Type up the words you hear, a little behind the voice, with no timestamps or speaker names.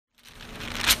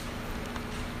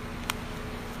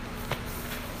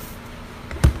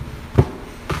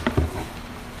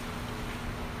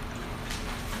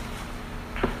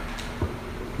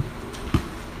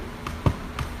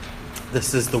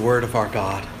This is the word of our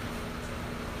God.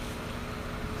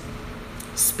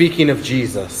 Speaking of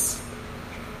Jesus,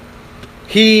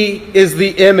 he is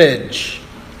the image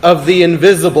of the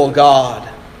invisible God,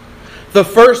 the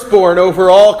firstborn over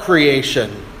all creation.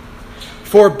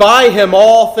 For by him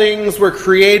all things were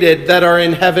created that are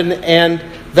in heaven and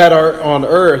that are on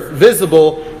earth,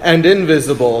 visible and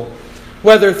invisible.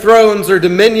 Whether thrones or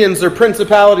dominions or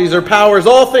principalities or powers,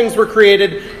 all things were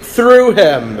created through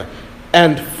him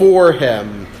and for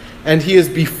him. And he is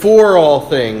before all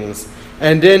things,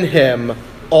 and in him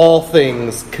all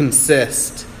things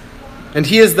consist. And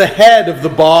he is the head of the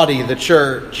body, the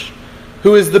church,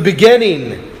 who is the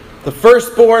beginning, the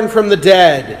firstborn from the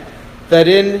dead, that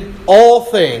in all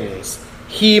things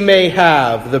he may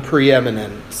have the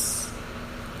preeminence.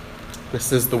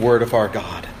 This is the word of our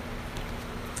God.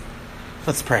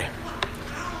 Let's pray.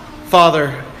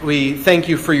 Father, we thank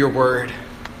you for your word.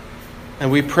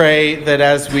 And we pray that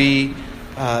as we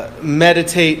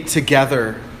meditate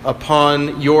together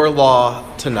upon your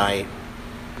law tonight,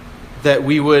 that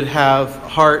we would have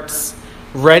hearts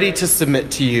ready to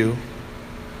submit to you,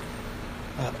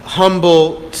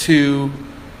 humble to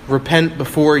repent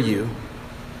before you,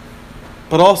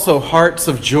 but also hearts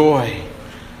of joy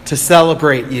to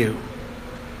celebrate you.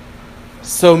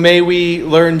 So may we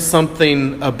learn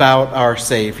something about our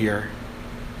Savior,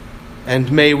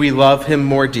 and may we love him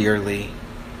more dearly,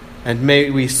 and may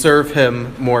we serve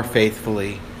him more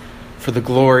faithfully for the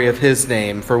glory of his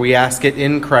name, for we ask it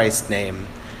in Christ's name.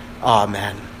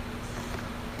 Amen.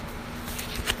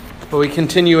 Well, we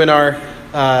continue in our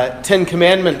Ten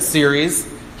Commandments series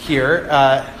here,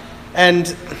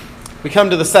 and we come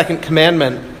to the second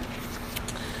commandment.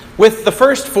 With the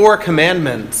first four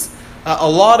commandments, a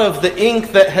lot of the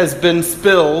ink that has been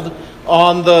spilled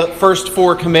on the first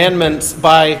four commandments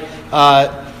by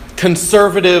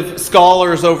conservative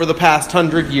scholars over the past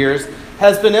 100 years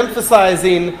has been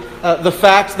emphasizing the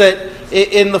fact that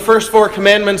in the first four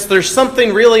commandments there's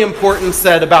something really important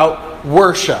said about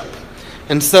worship.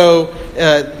 And so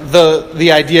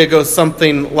the idea goes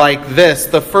something like this.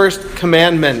 The first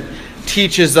commandment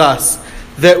teaches us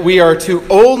that we are to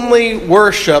only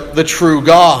worship the true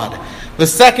God. The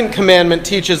second commandment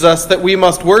teaches us that we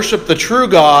must worship the true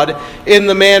God in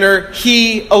the manner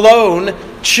he alone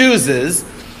chooses.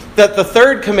 That the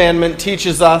third commandment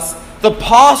teaches us the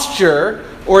posture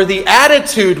or the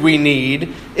attitude we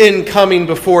need in coming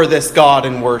before this God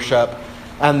in worship.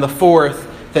 And the fourth,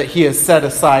 that he has set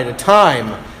aside a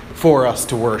time for us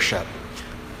to worship.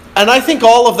 And I think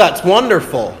all of that's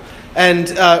wonderful. And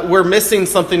we're missing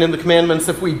something in the commandments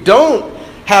if we don't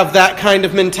have that kind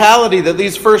of mentality, that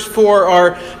these first four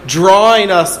are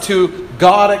drawing us to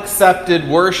God-accepted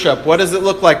worship. What does it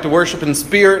look like to worship in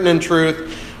spirit and in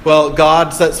truth? Well,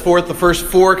 God sets forth the first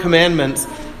four commandments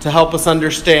to help us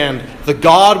understand the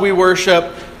God we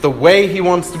worship, the way he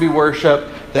wants to be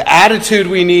worshipped, the attitude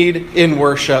we need in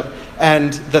worship,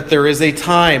 and that there is a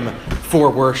time for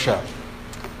worship.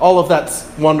 All of that's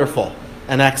wonderful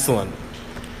and excellent.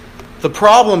 The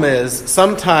problem is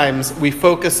sometimes we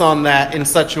focus on that in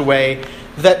such a way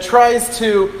that tries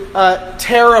to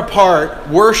tear apart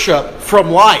worship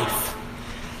from life.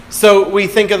 So we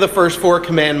think of the first four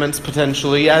commandments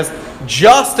potentially as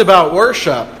just about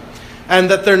worship, and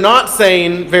that they're not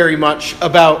saying very much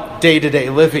about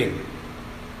day-to-day living.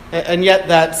 And yet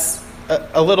that's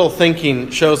a little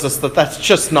thinking shows us that that's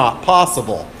just not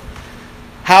possible.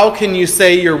 How can you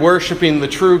say you're worshiping the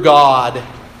true God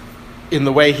in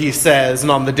the way he says,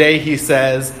 and on the day he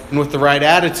says, and with the right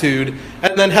attitude,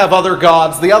 and then have other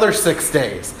gods the other 6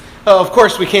 days? Of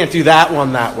course we can't do that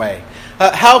one that way.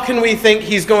 How can we think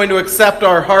he's going to accept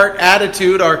our heart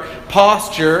attitude, our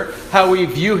posture, how we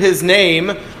view his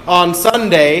name on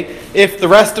Sunday, if the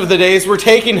rest of the days we're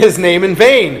taking his name in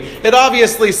vain? It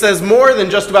obviously says more than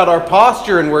just about our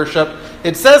posture in worship.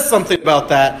 It says something about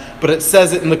that, but it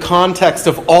says it in the context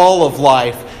of all of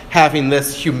life, having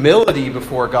this humility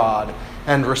before God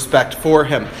and respect for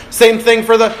him. Same thing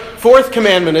for the fourth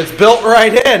commandment. It's built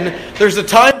right in. There's a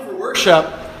time for worship,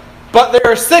 but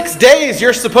there are 6 days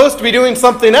you're supposed to be doing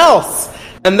something else.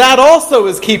 And that also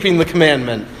is keeping the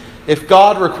commandment. If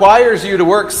God requires you to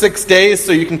work 6 days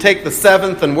so you can take the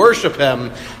seventh and worship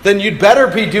him, then you'd better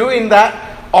be doing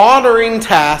that honoring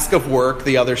task of work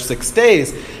the other 6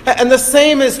 days. And the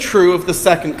same is true of the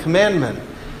second commandment.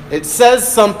 It says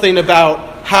something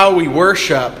about how we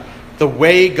worship, the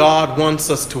way God wants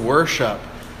us to worship,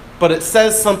 but it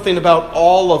says something about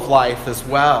all of life as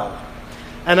well.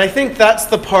 And I think that's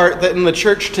the part that in the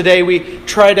church today we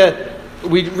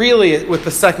really, with the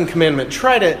second commandment,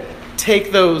 try to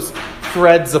take those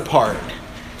threads apart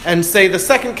and say the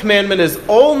second commandment is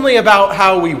only about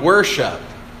how we worship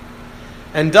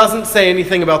and doesn't say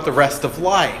anything about the rest of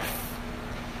life.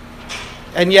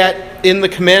 And yet, in the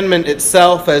commandment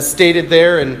itself, as stated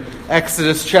there in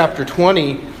Exodus chapter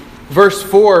 20, verse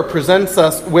 4 presents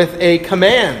us with a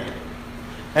command.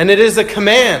 And it is a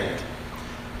command.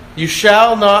 You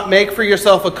shall not make for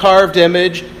yourself a carved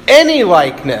image, any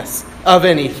likeness of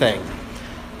anything.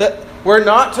 That we're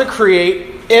not to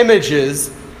create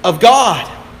images of God.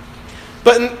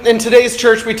 But in today's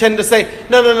church, we tend to say,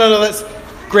 no, that's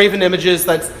graven images,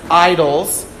 that's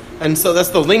idols. And so that's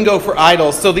the lingo for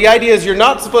idols. So the idea is you're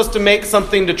not supposed to make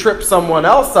something to trip someone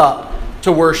else up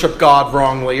to worship God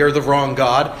wrongly or the wrong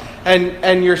God.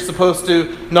 And you're supposed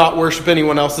to not worship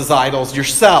anyone else's idols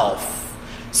yourself.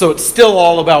 So it's still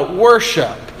all about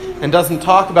worship and doesn't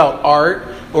talk about art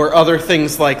or other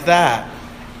things like that.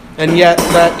 And yet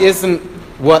that isn't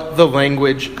what the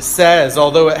language says.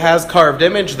 Although it has carved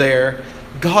image there,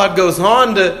 God goes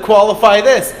on to qualify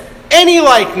this. Any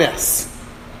likeness.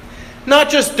 Not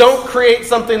just don't create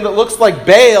something that looks like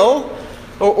Baal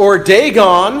or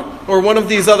Dagon or one of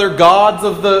these other gods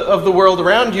of the world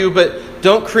around you, but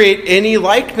don't create any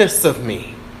likeness of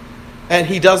me. And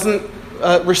he doesn't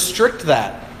restrict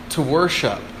that to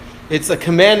worship. It's a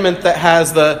commandment that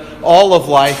has the all of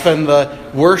life and the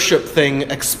worship thing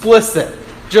explicit.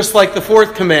 Just like the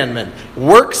fourth commandment.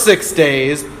 Work 6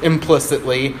 days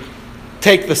implicitly.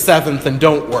 Take the seventh and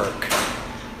don't work.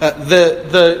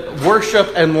 The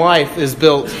worship and life is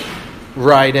built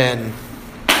right in.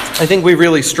 I think we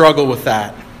really struggle with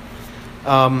that.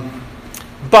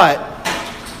 But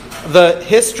the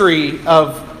history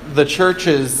of the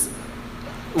churches,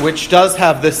 which does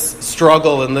have this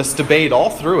struggle and this debate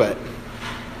all through it,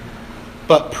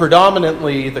 but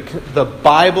predominantly the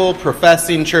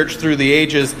Bible-professing church through the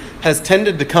ages has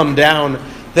tended to come down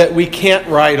that we can't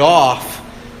write off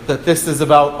that this is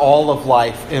about all of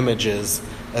life images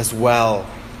as well.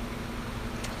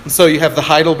 And so you have the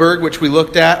Heidelberg, which we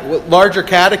looked at, Larger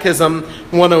Catechism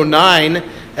 109,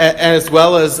 as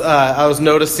well as I was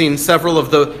noticing several of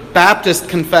the Baptist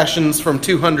confessions from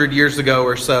 200 years ago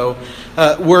or so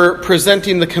were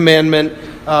presenting the commandment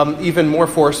even more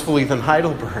forcefully than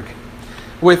Heidelberg,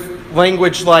 with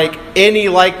language like any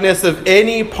likeness of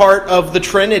any part of the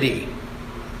Trinity.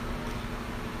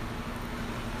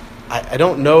 I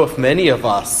don't know if many of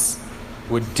us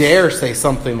would dare say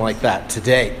something like that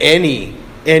today.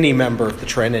 Any member of the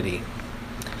Trinity.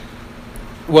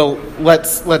 Well,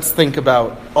 let's think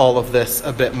about all of this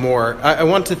a bit more. I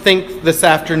want to think this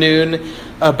afternoon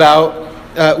about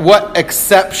what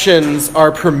exceptions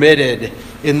are permitted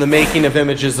in the making of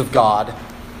images of God.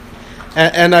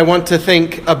 And I want to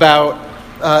think about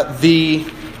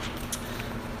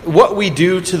what we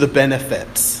do to the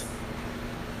benefits.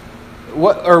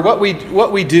 What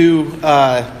we do,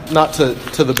 not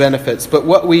to the benefits, but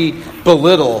what we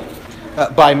belittle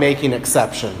by making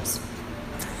exceptions.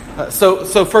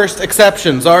 So first,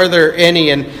 exceptions. Are there any?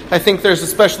 And I think there's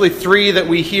especially three that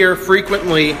we hear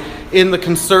frequently in the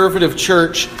conservative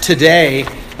church today.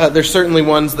 There's certainly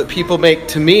ones that people make.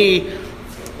 To me,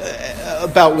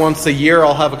 about once a year,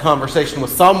 I'll have a conversation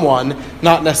with someone,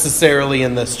 not necessarily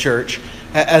in this church,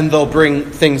 and they'll bring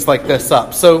things like this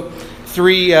up. So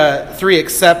three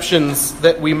exceptions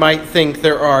that we might think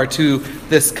there are to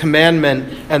this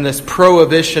commandment and this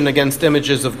prohibition against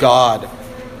images of God.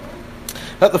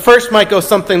 The first might go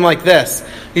something like this.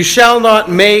 You shall not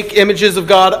make images of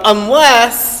God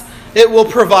unless it will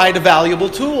provide a valuable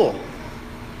tool.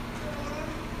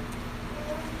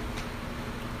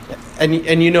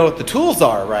 And you know what the tools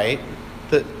are, right?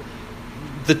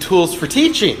 The tools for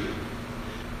teaching.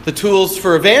 The tools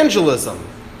for evangelism.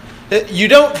 You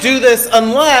don't do this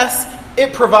unless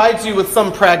it provides you with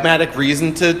some pragmatic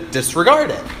reason to disregard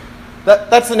it.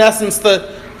 That's in essence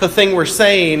the thing we're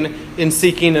saying in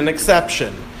seeking an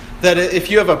exception. That if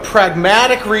you have a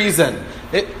pragmatic reason,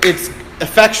 it's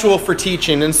effectual for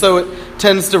teaching. And so it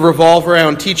tends to revolve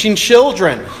around teaching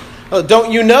children.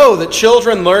 Don't you know that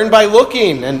children learn by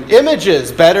looking and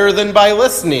images better than by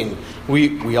listening?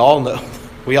 We all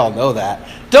know that,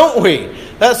 don't we?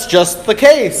 That's just the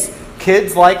case.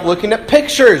 Kids like looking at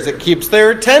pictures. It keeps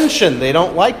their attention. They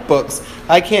don't like books.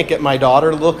 I can't get my daughter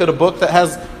to look at a book that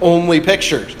has only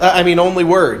pictures. Only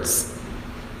words.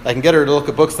 I can get her to look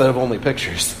at books that have only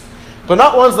pictures. But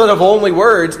not ones that have only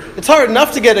words. It's hard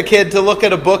enough to get a kid to look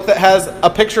at a book that has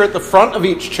a picture at the front of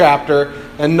each chapter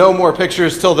and no more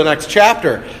pictures till the next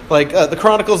chapter. Like the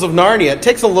Chronicles of Narnia. It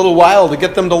takes a little while to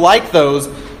get them to like those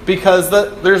because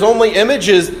there's only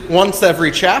images once every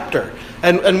chapter.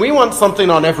 And we want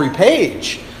something on every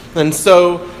page. And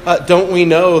so don't we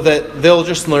know that they'll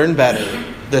just learn better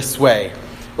this way.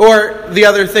 Or the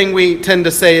other thing we tend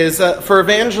to say is for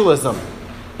evangelism.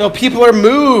 People are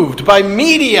moved by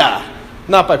media,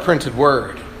 not by printed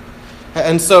word.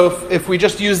 And so if we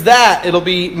just use that, it'll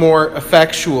be more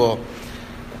effectual.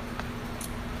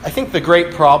 I think the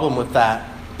great problem with that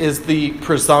is the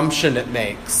presumption it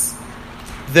makes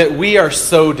that we are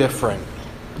so different,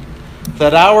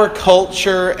 that our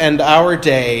culture and our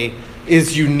day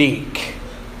is unique.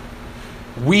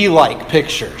 We like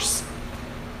pictures.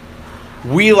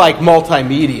 We like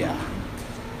multimedia.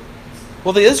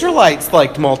 Well, the Israelites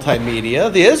liked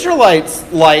multimedia. The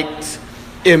Israelites liked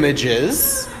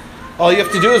images. All you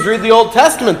have to do is read the Old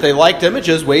Testament. They liked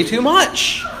images way too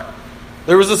much.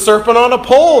 There was a serpent on a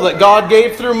pole that God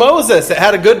gave through Moses. It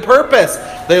had a good purpose.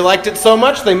 They liked it so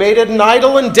much they made it an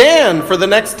idol in Dan for the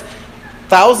next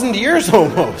 1,000 years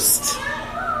almost.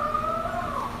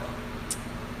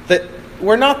 That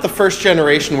we're not the first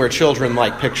generation where children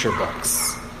like picture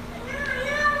books.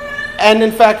 And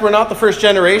in fact, we're not the first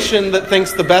generation that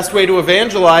thinks the best way to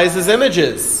evangelize is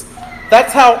images.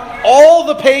 That's how all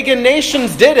the pagan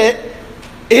nations did it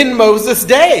in Moses'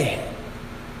 day.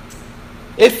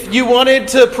 If you wanted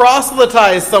to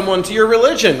proselytize someone to your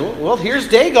religion, well, here's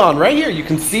Dagon right here. You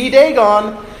can see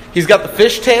Dagon. He's got the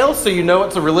fishtail, so you know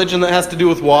it's a religion that has to do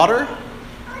with water.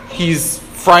 He's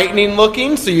frightening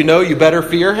looking, so you know you better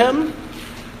fear him.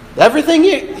 Everything,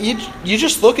 you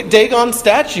just look at Dagon's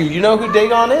statue. You know who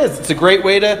Dagon is. It's a great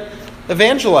way to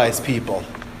evangelize people.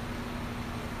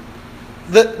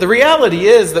 The reality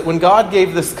is that when God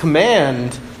gave this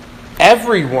command,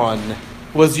 everyone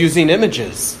was using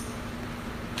images.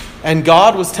 And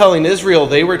God was telling Israel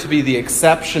they were to be the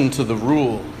exception to the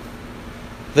rule.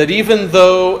 That even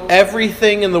though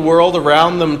everything in the world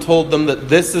around them told them that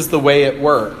this is the way it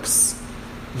works,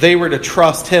 they were to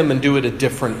trust Him and do it a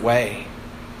different way.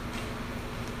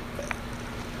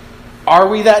 Are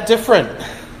we that different?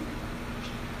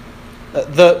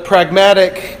 The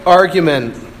pragmatic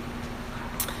argument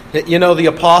that, the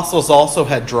apostles also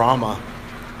had drama.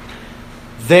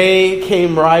 They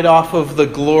came right off of the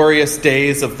glorious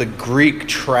days of the Greek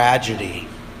tragedy.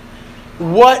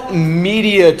 What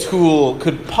media tool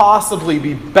could possibly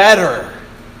be better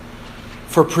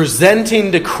for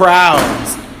presenting to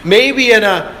crowds, maybe in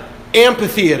an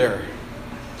amphitheater,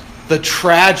 the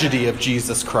tragedy of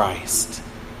Jesus Christ?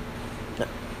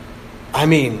 I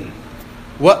mean,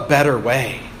 what better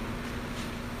way?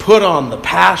 Put on the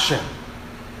passion.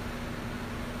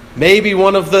 Maybe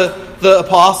one of the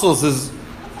apostles is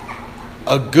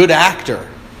a good actor.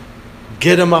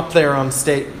 Get him up there on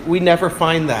stage. We never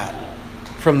find that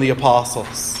from the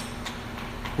apostles.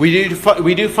 We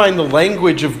do find the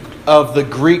language of the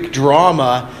Greek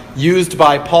drama used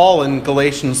by Paul in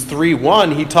Galatians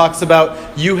 3:1. He talks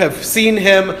about, you have seen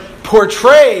him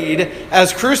portrayed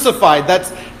as crucified.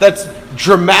 That's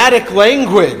dramatic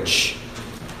language.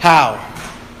 How?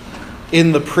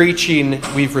 In the preaching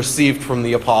we've received from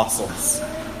the apostles.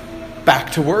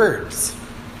 Back to words.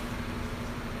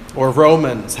 Or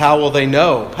Romans, how will they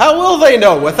know? How will they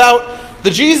know without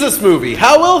the Jesus movie?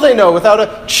 How will they know without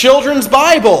a children's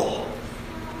Bible?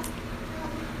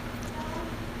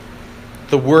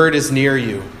 The word is near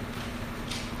you,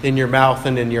 in your mouth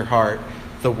and in your heart.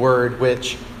 The word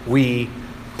which we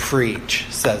preach,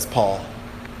 says Paul.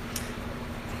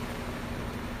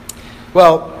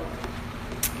 Well,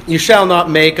 you shall not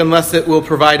make unless it will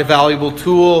provide a valuable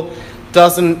tool,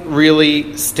 doesn't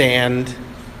really stand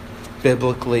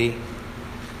biblically.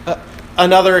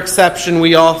 Another exception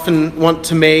we often want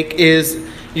to make is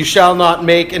you shall not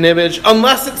make an image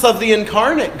unless it's of the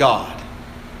incarnate God.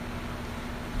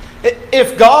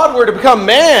 If God were to become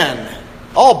man,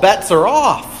 all bets are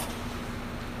off.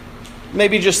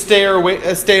 Maybe just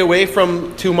stay away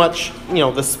from too much,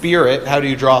 the spirit. How do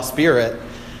you draw spirit?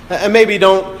 And maybe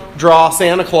don't draw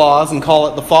Santa Claus and call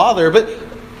it the Father. But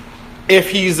if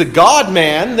he's a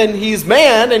God-man, then he's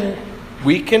man, and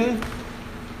we can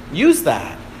use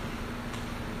that.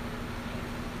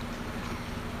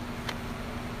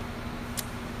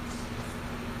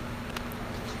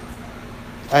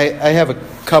 I have a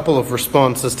couple of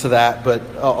responses to that, but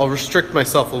I'll restrict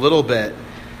myself a little bit.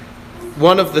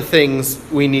 One of the things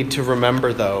we need to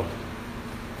remember, though,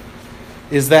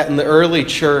 is that in the early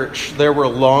church, there were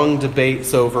long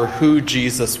debates over who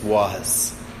Jesus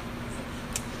was.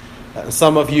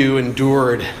 Some of you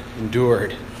endured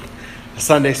a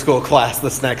Sunday school class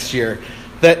this next year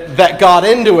that got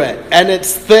into it, and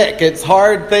it's thick. It's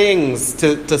hard things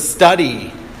to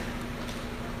study.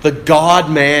 The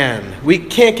God-man. We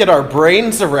can't get our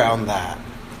brains around that.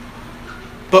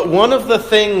 But one of the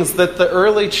things that the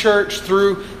early church,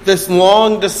 through this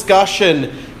long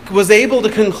discussion, was able to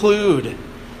conclude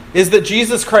is that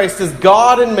Jesus Christ is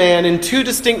God and man in two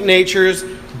distinct natures,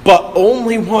 but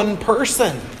only one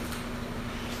person.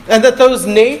 And that those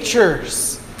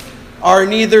natures are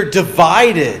neither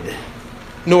divided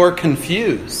nor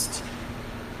confused.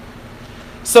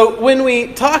 So when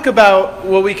we talk about,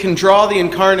 well, we can draw the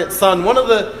incarnate Son, one of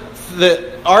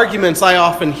the arguments I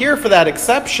often hear for that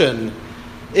exception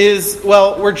is,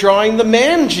 well, we're drawing the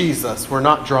man Jesus. We're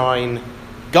not drawing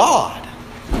God.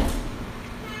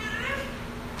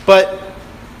 But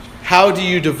how do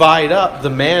you divide up the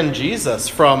man Jesus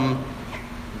from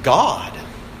God?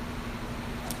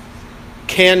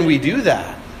 Can we do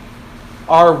that?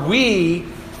 Are we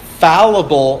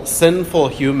fallible, sinful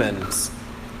humans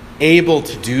able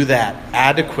to do that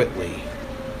adequately?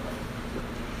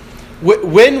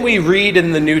 When we read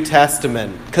in the New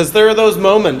Testament, because there are those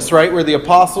moments, right, where the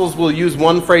apostles will use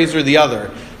one phrase or the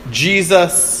other.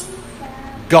 Jesus,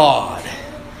 God.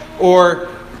 Or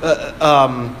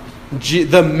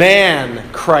the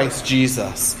man, Christ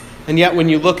Jesus. And yet when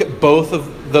you look at both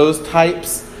of those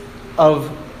types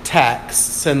of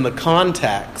texts and the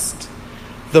context,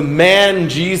 the man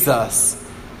Jesus,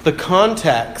 the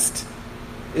context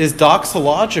is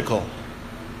doxological.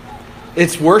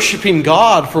 It's worshiping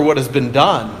God for what has been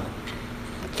done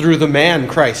through the man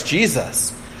Christ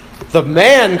Jesus. The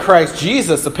man Christ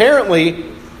Jesus apparently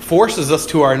forces us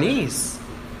to our knees,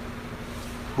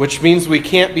 which means we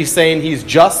can't be saying he's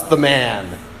just the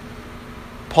man.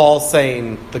 Paul's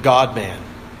saying the God-man.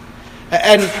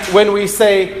 And when we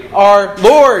say our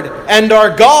Lord and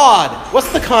our God,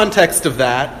 what's the context of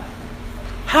that?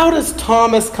 How does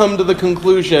Thomas come to the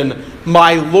conclusion,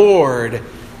 my Lord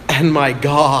and my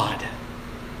God?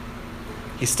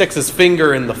 He sticks his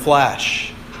finger in the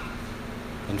flesh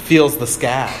and feels the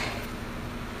scab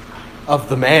of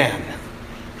the man,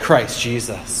 Christ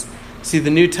Jesus. See, the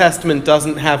New Testament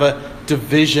doesn't have a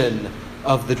division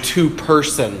of the two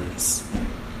persons,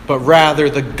 but rather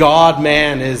the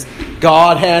God-man is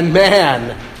God and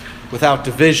man without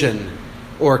division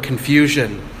or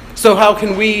confusion. So how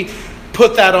can we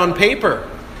put that on paper?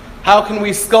 How can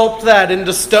we sculpt that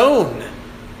into stone?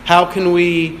 How can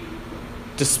we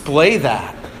display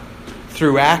that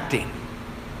through acting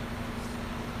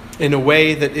in a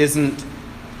way that isn't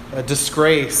a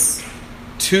disgrace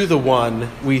to the one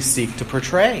we seek to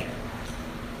portray,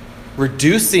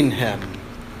 reducing him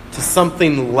to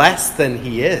something less than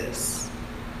he is?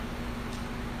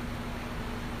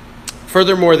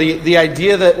 Furthermore, the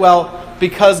idea that, well,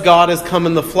 because God has come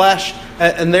in the flesh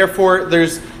and therefore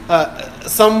there's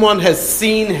someone has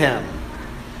seen him,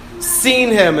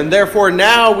 and therefore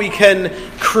now we can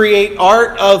create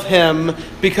art of him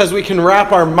because we can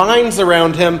wrap our minds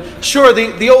around him. Sure,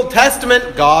 the Old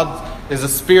Testament, God is a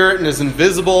spirit and is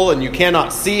invisible and you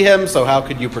cannot see him, so how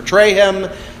could you portray him?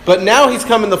 But now he's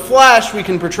come in the flesh, we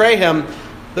can portray him.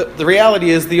 The reality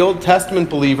is the Old Testament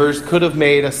believers could have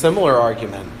made a similar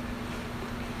argument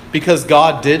because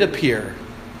God did appear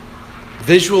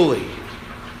visually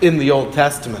in the Old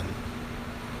Testament.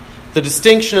 The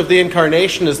distinction of the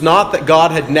incarnation is not that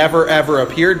God had never ever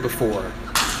appeared before.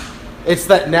 It's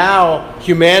that now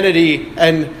humanity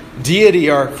and deity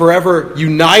are forever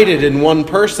united in one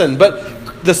person.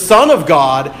 But the Son of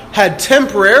God had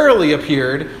temporarily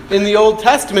appeared in the Old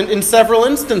Testament in several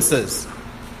instances.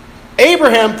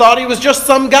 Abraham thought he was just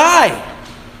some guy.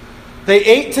 They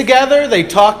ate together, they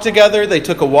talked together, they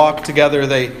took a walk together,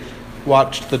 they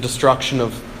watched the destruction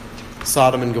of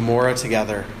Sodom and Gomorrah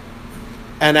together.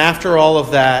 And after all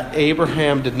of that,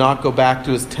 Abraham did not go back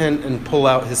to his tent and pull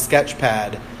out his sketch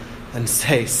pad and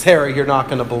say, Sarah, you're not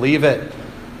going to believe it.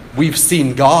 We've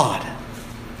seen God.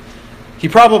 He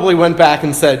probably went back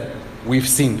and said, we've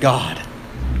seen God.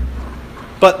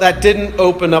 But that didn't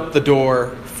open up the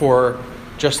door for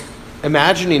just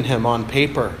imagining him on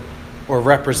paper or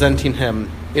representing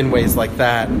him in ways like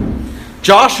that.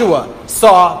 Joshua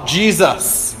saw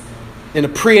Jesus in a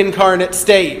pre-incarnate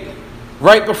state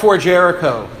right before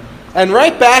Jericho. And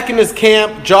right back in his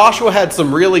camp, Joshua had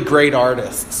some really great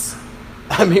artists.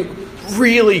 I mean,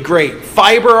 really great.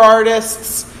 Fiber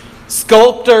artists,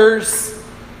 sculptors.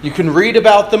 You can read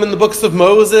about them in the books of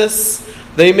Moses.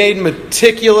 They made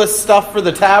meticulous stuff for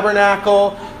the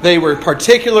tabernacle. They were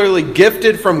particularly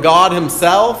gifted from God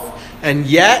himself. And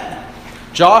yet,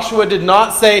 Joshua did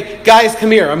not say, guys,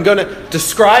 come here. I'm going to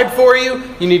describe for you.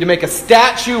 You need to make a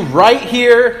statue right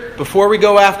here before we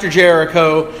go after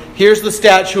Jericho. Here's the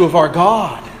statue of our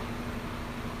God.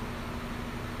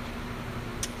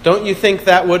 Don't you think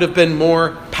that would have been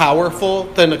more powerful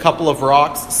than a couple of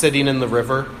rocks sitting in the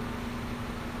river?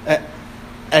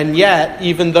 And yet,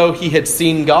 even though he had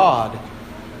seen God,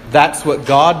 that's what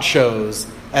God chose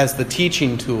as the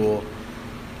teaching tool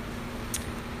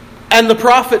And the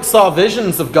prophets saw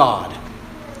visions of God.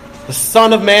 The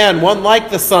Son of Man, one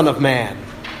like the Son of Man.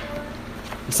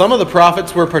 Some of the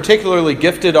prophets were particularly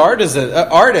gifted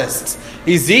artists.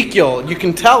 Ezekiel, you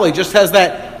can tell he just has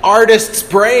that artist's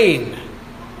brain.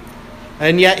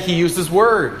 And yet he uses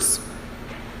words.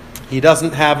 He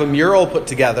doesn't have a mural put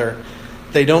together.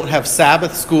 They don't have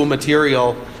Sabbath school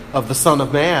material of the Son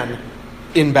of Man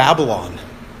in Babylon.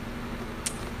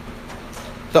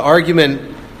 The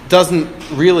argument doesn't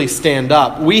really stand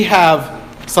up. We have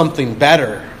something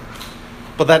better.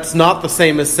 But that's not the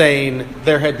same as saying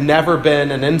there had never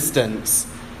been an instance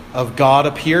of God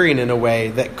appearing in a way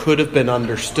that could have been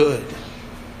understood.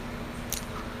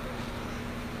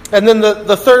 And then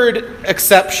the third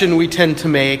exception we tend to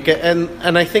make,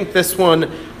 and I think this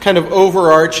one kind of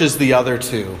overarches the other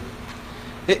two.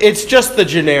 It's just the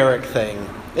generic thing.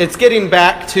 It's getting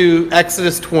back to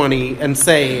Exodus 20 and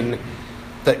saying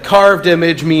that carved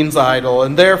image means idol,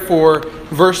 and therefore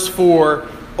verse 4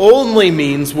 only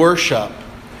means worship,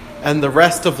 and the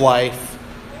rest of life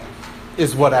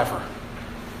is whatever.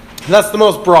 That's the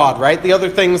most broad, right? The other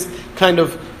things kind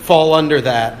of fall under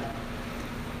that.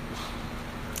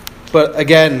 But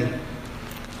again,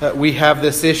 we have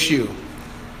this issue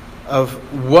of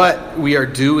what we are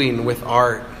doing with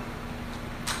art.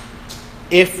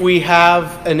 If we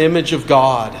have an image of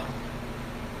God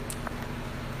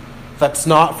that's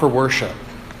not for worship.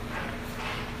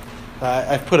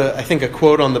 I've put, I think, a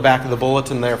quote on the back of the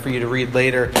bulletin there for you to read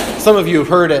later. Some of you have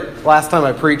heard it last time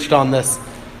I preached on this,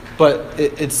 but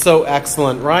it's so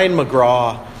excellent. Ryan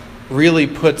McGraw really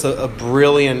puts a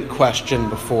brilliant question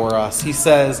before us. He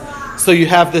says, so you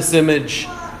have this image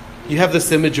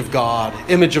of God,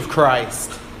 image of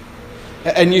Christ.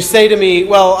 And you say to me,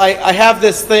 well, I have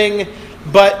this thing,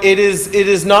 but it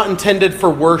is not intended for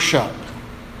worship.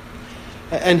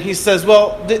 And he says,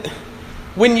 well,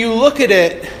 when you look at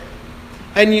it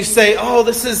and you say, oh,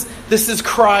 this is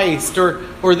Christ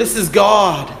or this is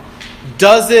God,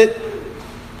 does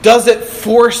it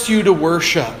force you to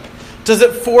worship? Does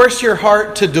it force your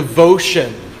heart to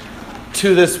devotion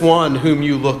to this one whom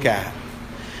you look at?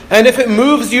 And if it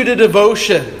moves you to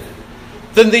devotion,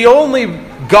 then the only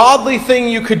godly thing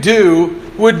you could do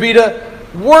would be to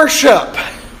worship.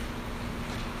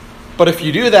 But if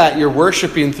you do that, you're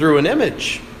worshiping through an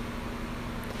image.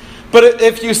 But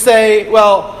if you say,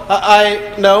 well,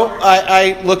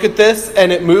 I look at this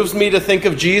and it moves me to think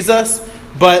of Jesus,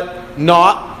 but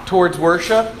not towards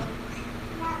worship.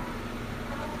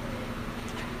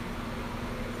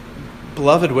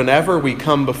 Beloved, whenever we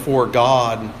come before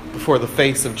God, before the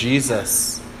face of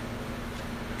Jesus,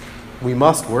 we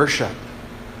must worship.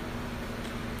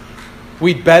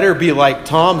 We'd better be like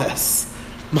Thomas,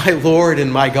 my Lord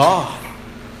and my God.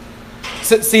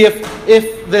 See,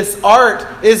 if this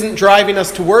art isn't driving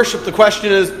us to worship, the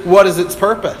question is, what is its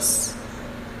purpose?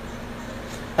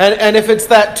 And if it's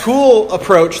that tool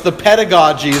approach, the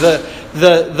pedagogy,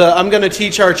 the I'm going to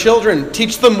teach our children,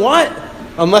 teach them what?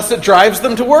 Unless it drives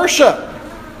them to worship.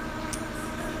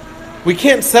 We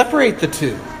can't separate the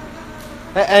two.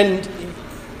 And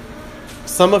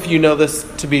some of you know this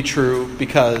to be true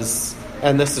because,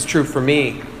 and this is true for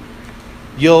me,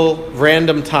 you'll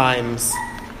random times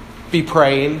be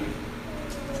praying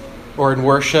or in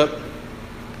worship,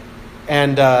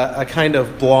 and a kind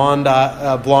of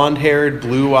blonde-haired,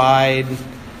 blue-eyed,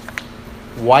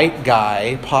 white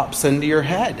guy pops into your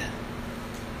head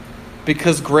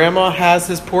because Grandma has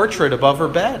his portrait above her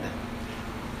bed.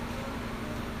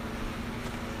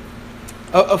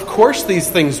 Of course these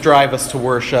things drive us to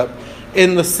worship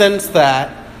in the sense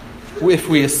that if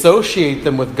we associate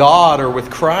them with God or with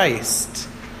Christ,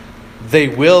 they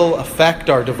will affect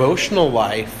our devotional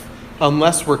life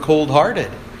unless we're cold-hearted.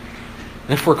 And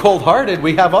if we're cold-hearted,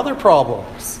 we have other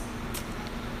problems.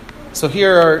 So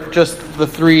here are just the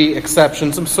three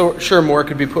exceptions. I'm sure more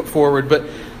could be put forward, but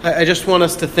I just want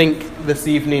us to think this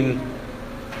evening.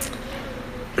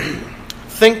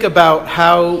 Think about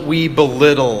how we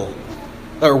belittle,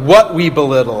 or what we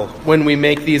belittle, when we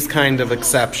make these kind of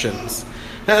exceptions.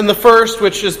 And the first,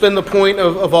 which has been the point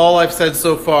of all I've said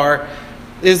so far,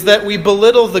 is that we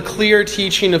belittle the clear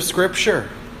teaching of Scripture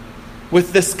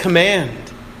with this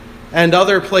command and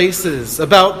other places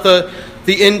about the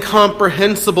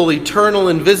incomprehensible, eternal,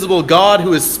 invisible God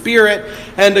who is Spirit,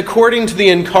 and according to the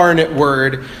incarnate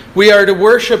Word, we are to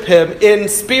worship Him in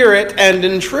spirit and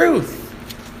in truth.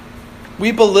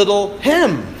 We belittle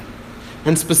Him.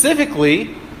 And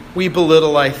specifically, we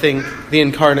belittle, I think, the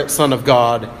incarnate Son of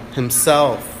God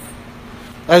Himself.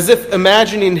 As if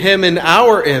imagining Him in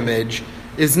our image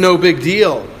is no big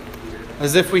deal.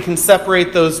 As if we can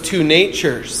separate those two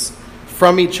natures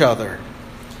from each other.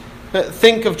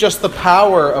 Think of just the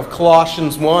power of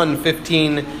Colossians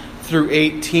 1:15 through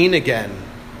 18 again.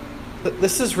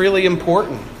 This is really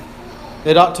important.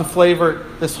 It ought to flavor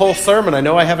this whole sermon. I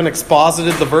know I haven't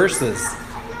exposited the verses,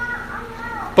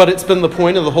 but it's been the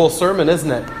point of the whole sermon, isn't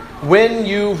it? When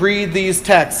you read these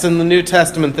texts in the New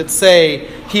Testament that say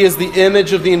He is the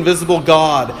image of the invisible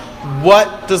God,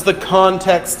 what does the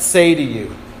context say to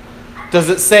you? Does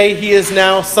it say He is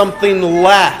now something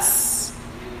less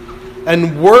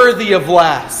and worthy of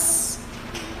less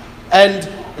and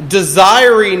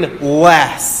desiring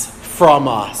less from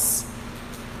us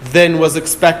than was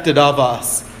expected of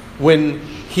us when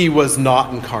He was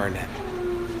not incarnate?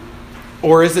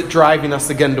 Or is it driving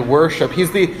us again to worship?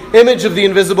 He's the image of the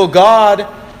invisible God,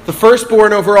 the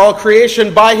firstborn over all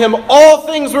creation. By Him all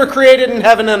things were created in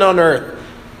heaven and on earth,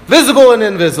 visible and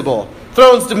invisible.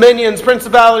 Thrones, dominions,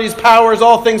 principalities, powers,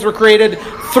 all things were created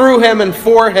through Him and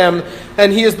for Him.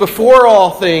 And He is before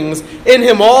all things. In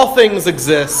Him all things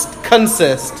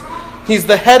consist. He's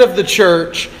the head of the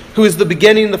church, who is the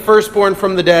beginning, the firstborn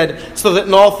from the dead, so that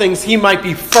in all things He might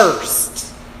be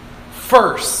first.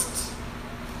 First.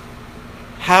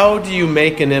 How do you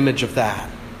make an image of that?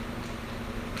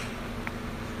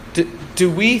 Do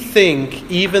we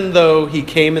think, even though He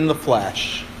came in the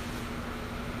flesh,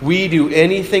 we do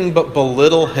anything but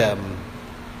belittle Him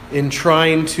in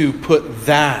trying to put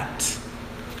that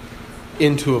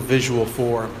into a visual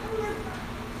form?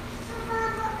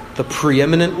 The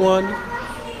preeminent one,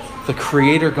 the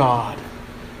Creator God.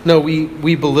 No,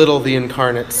 we belittle the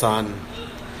incarnate Son.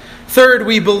 Third,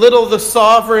 we belittle the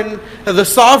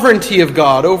sovereignty of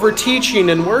God over teaching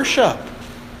and worship.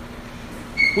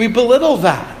 We belittle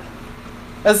that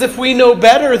as if we know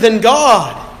better than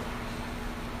God.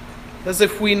 As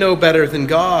if we know better than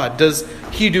God. Does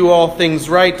He do all things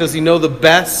right? Does He know the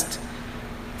best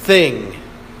thing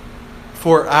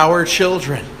for our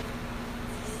children?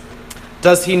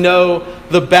 Does He know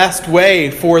the best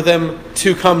way for them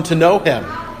to come to know Him?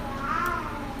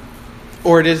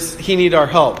 Or does He need our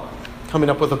help coming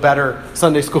up with a better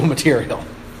Sunday school material?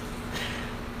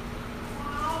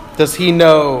 Does He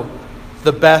know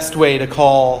the best way to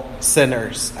call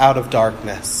sinners out of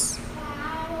darkness?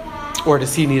 Or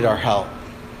does He need our help?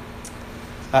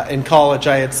 In college,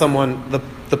 I had someone,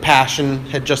 The Passion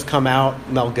had just come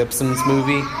out, Mel Gibson's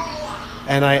movie.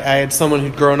 And I had someone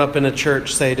who'd grown up in a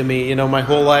church say to me, my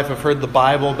whole life I've heard the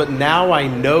Bible, but now I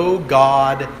know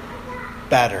God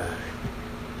better.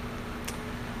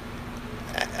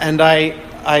 And I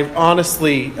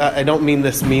honestly, I don't mean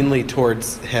this meanly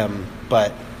towards him,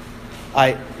 but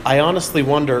I honestly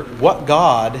wonder, what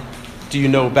God do you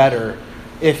know better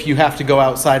if you have to go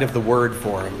outside of the Word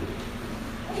for Him?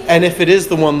 And if it is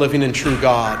the one living and true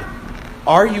God,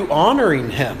 are you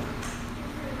honoring Him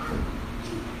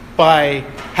by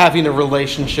having a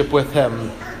relationship with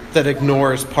Him that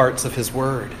ignores parts of His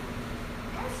Word?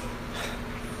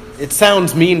 It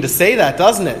sounds mean to say that,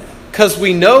 doesn't it? Because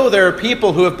we know there are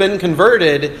people who have been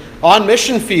converted on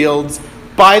mission fields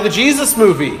by the Jesus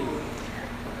movie.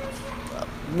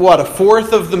 A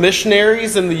fourth of the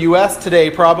missionaries in the U.S. today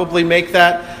probably make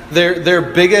that their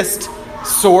biggest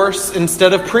source,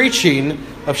 instead of preaching,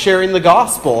 of sharing the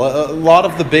gospel. A lot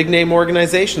of the big name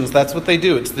organizations, that's what they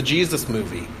do. It's the Jesus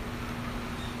movie.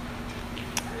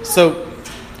 So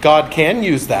God can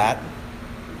use that.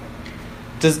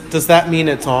 Does that mean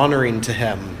it's honoring to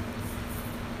Him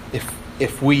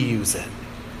if we use it?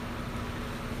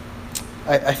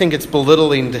 I think it's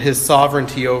belittling to His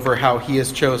sovereignty over how He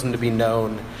has chosen to be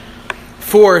known.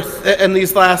 Fourth, and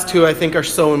these last two I think are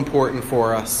so important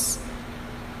for us.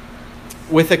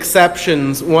 With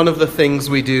exceptions, one of the things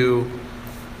we do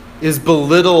is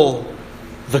belittle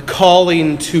the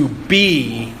calling to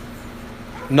be,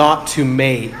 not to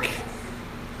make,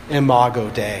 Imago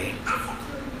Dei.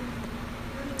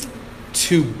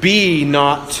 To be,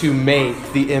 not to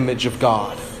make the image of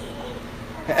God.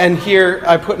 And here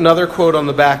I put another quote on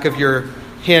the back of your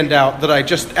handout that I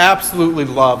just absolutely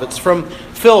love. It's from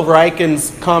Phil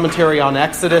Ryken's commentary on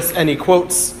Exodus, and he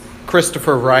quotes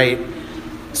Christopher Wright.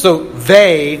 So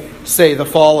they say the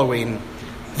following: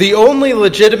 "The only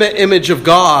legitimate image of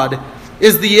God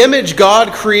is the image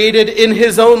God created in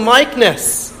His own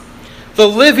likeness. The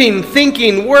living,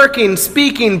 thinking, working,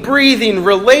 speaking, breathing,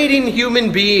 relating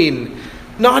human being.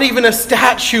 Not even a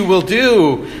statue will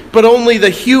do, but only the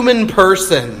human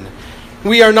person.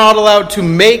 We are not allowed to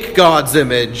make God's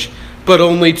image, but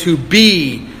only to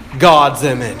be God's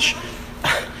image."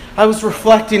 I was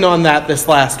reflecting on that this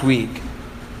last week.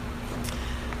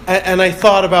 And I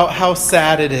thought about how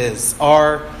sad it is,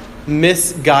 our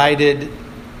misguided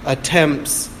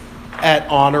attempts at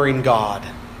honoring God.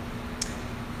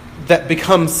 that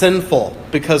become sinful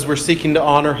because we're seeking to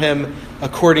honor him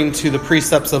according to the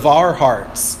precepts of our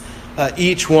hearts,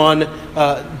 each one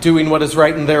doing what is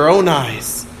right in their own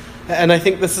eyes. And I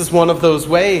think this is one of those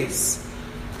ways.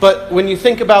 But when you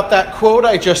think about that quote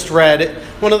I just read,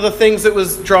 one of the things that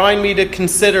was drawing me to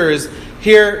consider is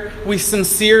here we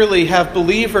sincerely have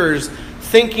believers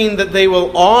thinking that they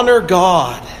will honor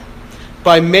God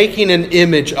by making an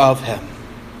image of him.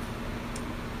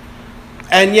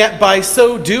 And yet by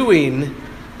so doing,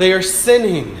 they are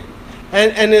sinning.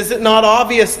 And is it not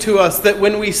obvious to us that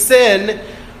when we sin,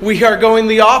 we are going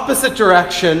the opposite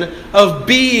direction of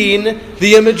being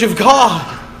the image of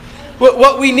God?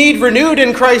 What we need renewed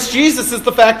in Christ Jesus is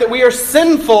the fact that we are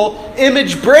sinful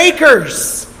image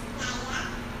breakers.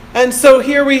 And so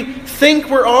here we think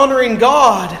we're honoring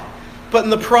God, but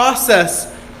in the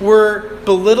process, we're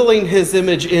belittling his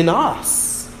image in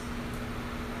us.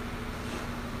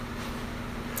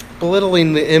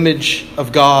 Belittling the image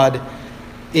of God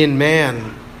in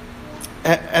man.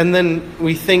 And then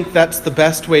we think that's the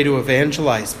best way to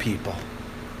evangelize people.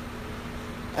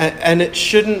 And it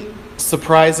shouldn't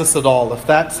surprise us at all if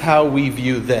that's how we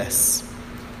view this.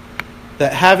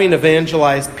 That having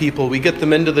evangelized people, we get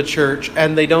them into the church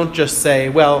and they don't just say,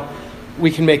 well, we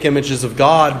can make images of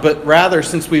God, but rather,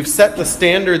 since we've set the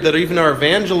standard that even our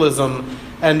evangelism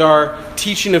and our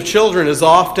teaching of children is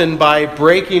often by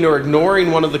breaking or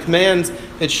ignoring one of the commands,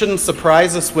 it shouldn't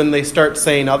surprise us when they start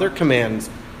saying other commands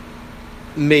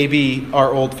maybe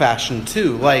are old-fashioned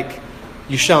too, like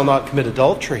you shall not commit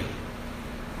adultery,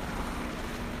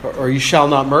 or you shall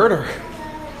not murder,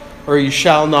 or you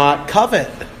shall not covet.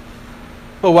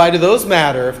 Well, why do those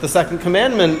matter if the second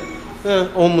commandment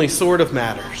only sort of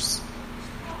matters?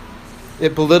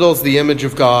 It belittles the image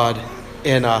of God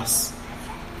in us.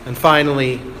 And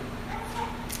finally,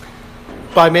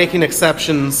 by making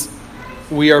exceptions,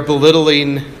 we are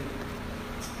belittling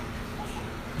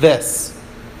this.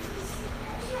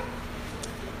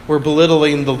 We're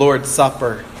belittling the Lord's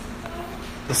Supper,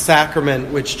 the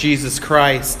sacrament which Jesus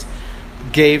Christ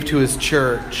gave to his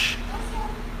church.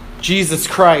 Jesus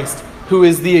Christ, who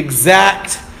is the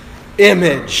exact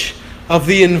image of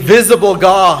the invisible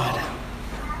God,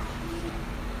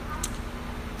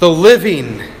 the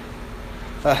living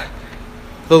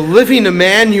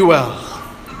Emmanuel,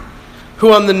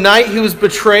 who on the night he was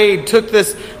betrayed took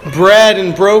this bread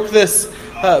and broke this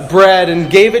bread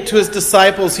and gave it to his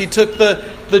disciples. He took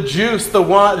the juice,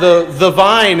 the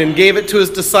vine, and gave it to his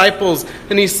disciples.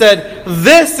 And he said,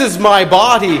 "This is my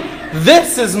body.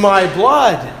 This is my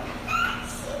blood."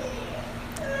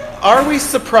 Are we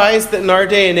surprised that in our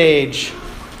day and age,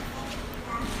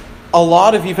 a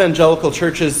lot of evangelical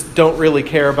churches don't really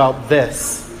care about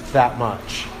this that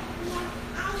much?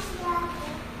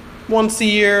 Once a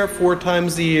year, 4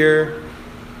 times a year,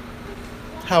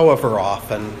 however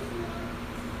often.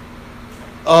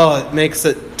 Oh, it makes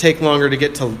it take longer to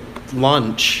get to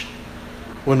lunch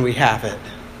when we have it,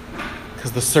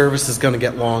 because the service is going to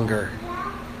get longer.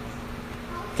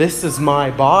 This is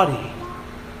my body.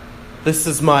 This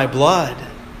is my blood.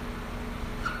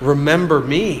 Remember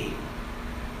me.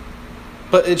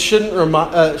 But it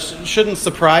shouldn't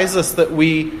surprise us that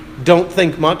we don't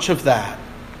think much of that.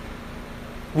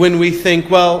 When we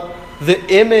think, well, the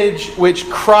image which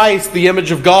Christ, the image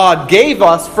of God, gave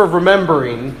us for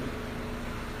remembering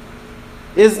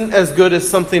isn't as good as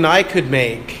something I could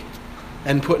make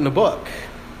and put in a book,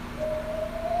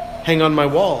 hang on my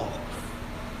wall.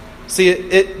 See,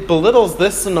 it belittles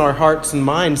this in our hearts and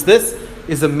minds. This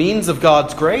is a means of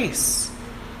God's grace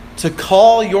to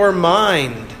call your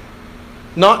mind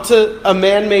not to a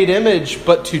man-made image,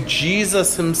 but to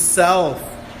Jesus himself,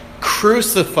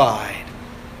 crucified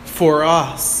for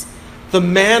us. The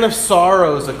man of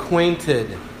sorrows, acquainted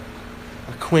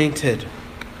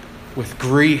with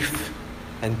grief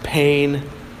and pain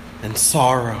and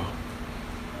sorrow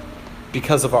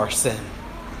because of our sin.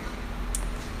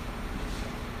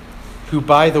 Who,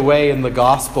 by the way, in the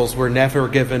Gospels were never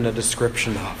given a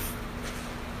description of.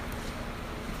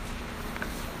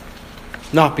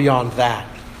 Not beyond that.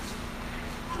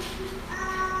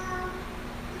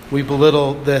 We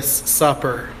belittle this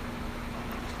supper,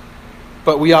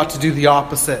 but we ought to do the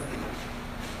opposite.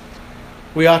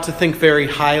 We ought to think very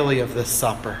highly of this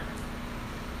supper.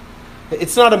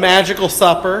 It's not a magical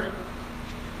supper.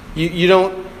 You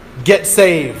don't get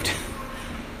saved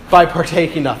by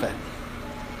partaking of it.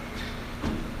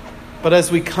 But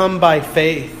as we come by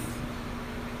faith,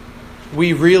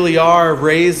 we really are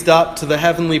raised up to the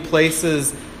heavenly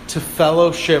places to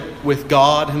fellowship with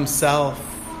God himself.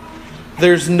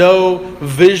 There's no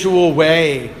visual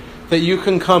way that you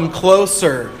can come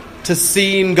closer to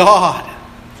seeing God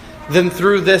than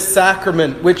through this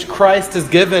sacrament which Christ has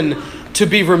given to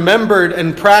be remembered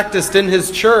and practiced in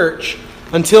his church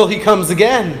until he comes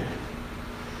again.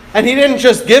 And he didn't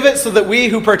just give it so that we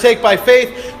who partake by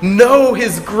faith know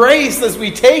his grace as we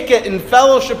take it in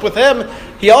fellowship with him.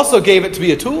 He also gave it to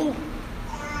be a tool.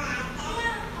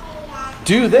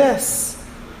 Do this,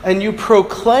 and you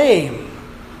proclaim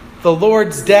the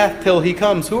Lord's death till he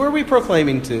comes. Who are we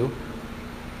proclaiming to?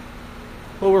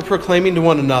 Well, we're proclaiming to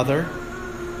one another.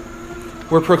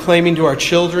 We're proclaiming to our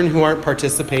children who aren't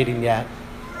participating yet.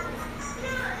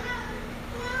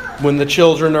 When the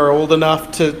children are old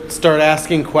enough to start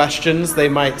asking questions, they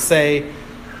might say,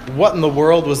 "What in the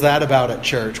world was that about at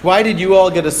church? Why did you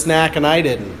all get a snack and I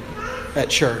didn't at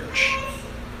church?"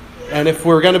 And if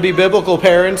we're going to be biblical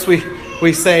parents,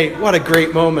 we say, "What a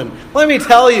great moment." Let me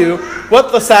tell you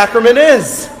what the sacrament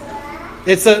is.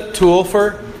 It's a tool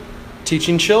for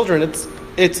teaching children.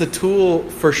 It's a tool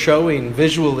for showing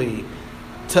visually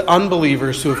to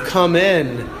unbelievers who have come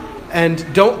in and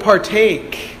don't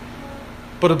partake,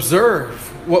 but observe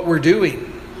what we're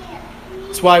doing.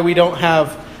 It's why we don't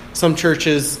have some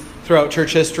churches throughout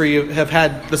church history have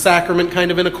had the sacrament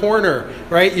kind of in a corner,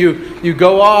 right? You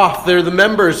go off, they're the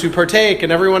members who partake,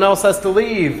 and everyone else has to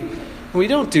leave. We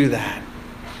don't do that.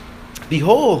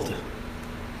 Behold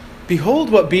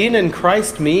what being in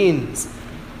Christ means.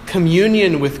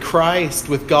 Communion with Christ,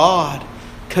 with God,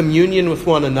 communion with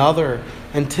one another,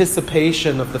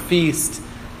 anticipation of the feast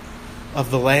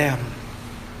of the Lamb.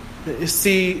 You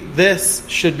see, this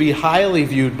should be highly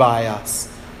viewed by us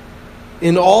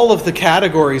in all of the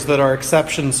categories that our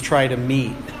exceptions try to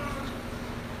meet.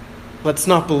 Let's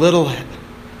not belittle it,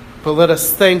 but let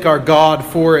us thank our God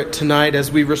for it tonight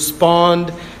as we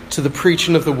respond to the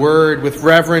preaching of the word with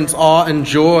reverence, awe, and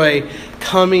joy,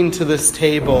 coming to this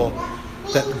table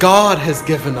that God has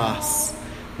given us,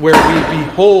 where we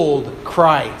behold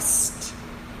Christ.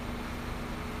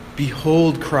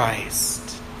 Behold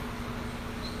Christ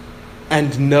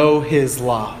and know his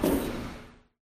love.